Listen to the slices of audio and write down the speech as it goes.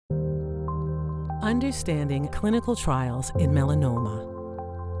Understanding clinical trials in melanoma.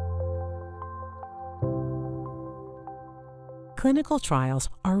 Clinical trials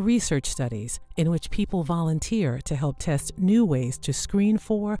are research studies in which people volunteer to help test new ways to screen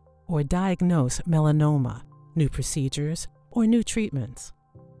for or diagnose melanoma, new procedures, or new treatments.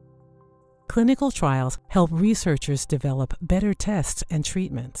 Clinical trials help researchers develop better tests and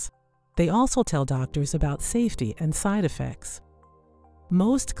treatments. They also tell doctors about safety and side effects.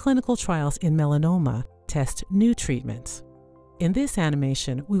 Most clinical trials in melanoma test new treatments. In this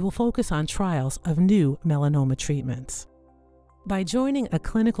animation, we will focus on trials of new melanoma treatments. By joining a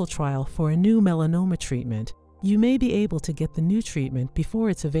clinical trial for a new melanoma treatment, you may be able to get the new treatment before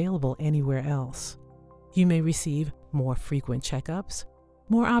it's available anywhere else. You may receive more frequent checkups,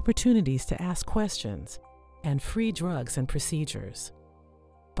 more opportunities to ask questions, and free drugs and procedures.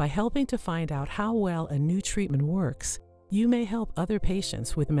 By helping to find out how well a new treatment works, you may help other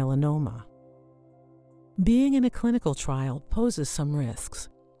patients with melanoma. Being in a clinical trial poses some risks.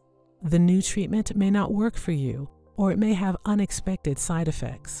 The new treatment may not work for you, or it may have unexpected side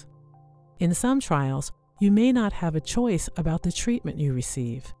effects. In some trials, you may not have a choice about the treatment you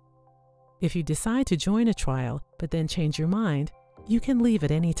receive. If you decide to join a trial but then change your mind, you can leave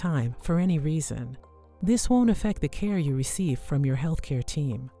at any time for any reason. This won't affect the care you receive from your healthcare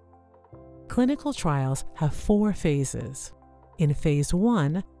team. Clinical trials have 4 phases. In phase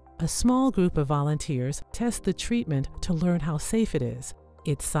 1, a small group of volunteers test the treatment to learn how safe it is,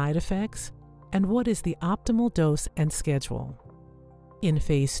 its side effects, and what is the optimal dose and schedule. In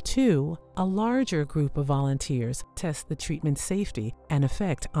phase 2, a larger group of volunteers test the treatment's safety and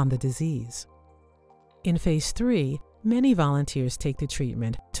effect on the disease. In phase 3, many volunteers take the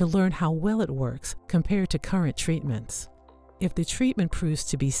treatment to learn how well it works compared to current treatments. If the treatment proves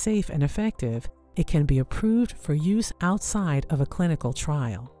to be safe and effective, it can be approved for use outside of a clinical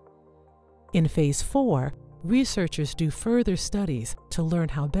trial. In phase 4, researchers do further studies to learn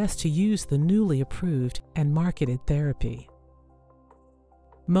how best to use the newly approved and marketed therapy.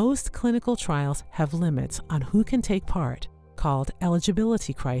 Most clinical trials have limits on who can take part, called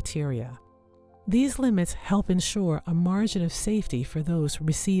eligibility criteria. These limits help ensure a margin of safety for those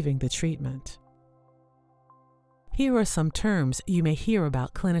receiving the treatment. Here are some terms you may hear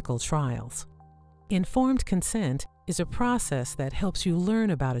about clinical trials. Informed consent is a process that helps you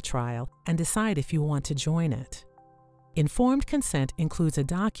learn about a trial and decide if you want to join it. Informed consent includes a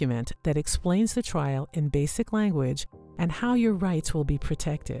document that explains the trial in basic language and how your rights will be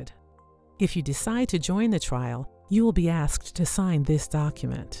protected. If you decide to join the trial, you will be asked to sign this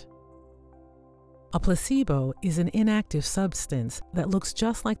document. A placebo is an inactive substance that looks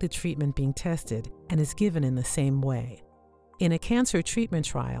just like the treatment being tested and is given in the same way. In a cancer treatment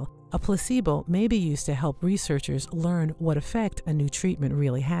trial, a placebo may be used to help researchers learn what effect a new treatment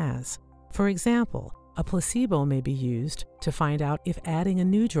really has. For example, a placebo may be used to find out if adding a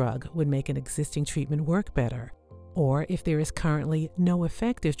new drug would make an existing treatment work better, or if there is currently no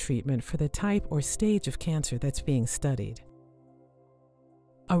effective treatment for the type or stage of cancer that's being studied.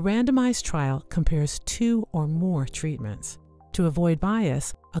 A randomized trial compares 2 or more treatments. To avoid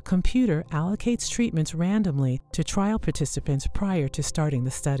bias, a computer allocates treatments randomly to trial participants prior to starting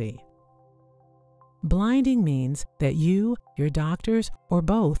the study. Blinding means that you, your doctors, or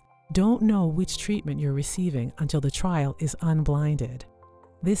both don't know which treatment you're receiving until the trial is unblinded.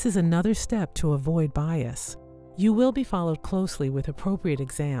 This is another step to avoid bias. You will be followed closely with appropriate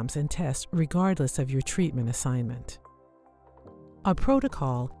exams and tests regardless of your treatment assignment. A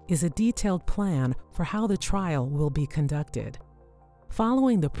protocol is a detailed plan for how the trial will be conducted.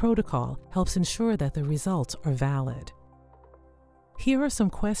 Following the protocol helps ensure that the results are valid. Here are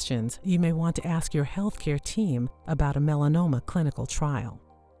some questions you may want to ask your healthcare team about a melanoma clinical trial.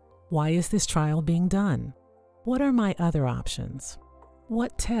 Why is this trial being done? What are my other options?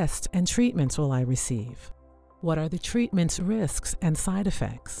 What tests and treatments will I receive? What are the treatment's risks and side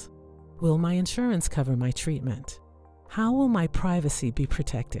effects? Will my insurance cover my treatment? How will my privacy be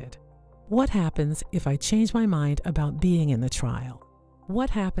protected? What happens if I change my mind about being in the trial? What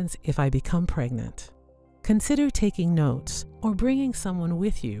happens if I become pregnant? Consider taking notes or bringing someone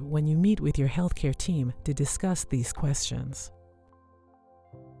with you when you meet with your healthcare team to discuss these questions.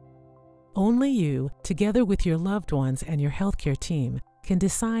 Only you, together with your loved ones and your healthcare team, can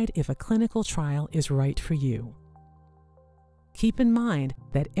decide if a clinical trial is right for you. Keep in mind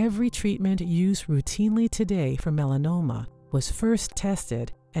that every treatment used routinely today for melanoma was first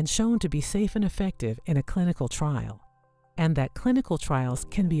tested and shown to be safe and effective in a clinical trial, and that clinical trials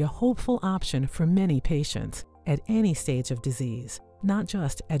can be a hopeful option for many patients at any stage of disease, not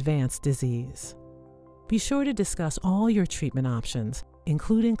just advanced disease. Be sure to discuss all your treatment options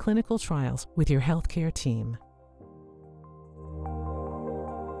including clinical trials with your healthcare team.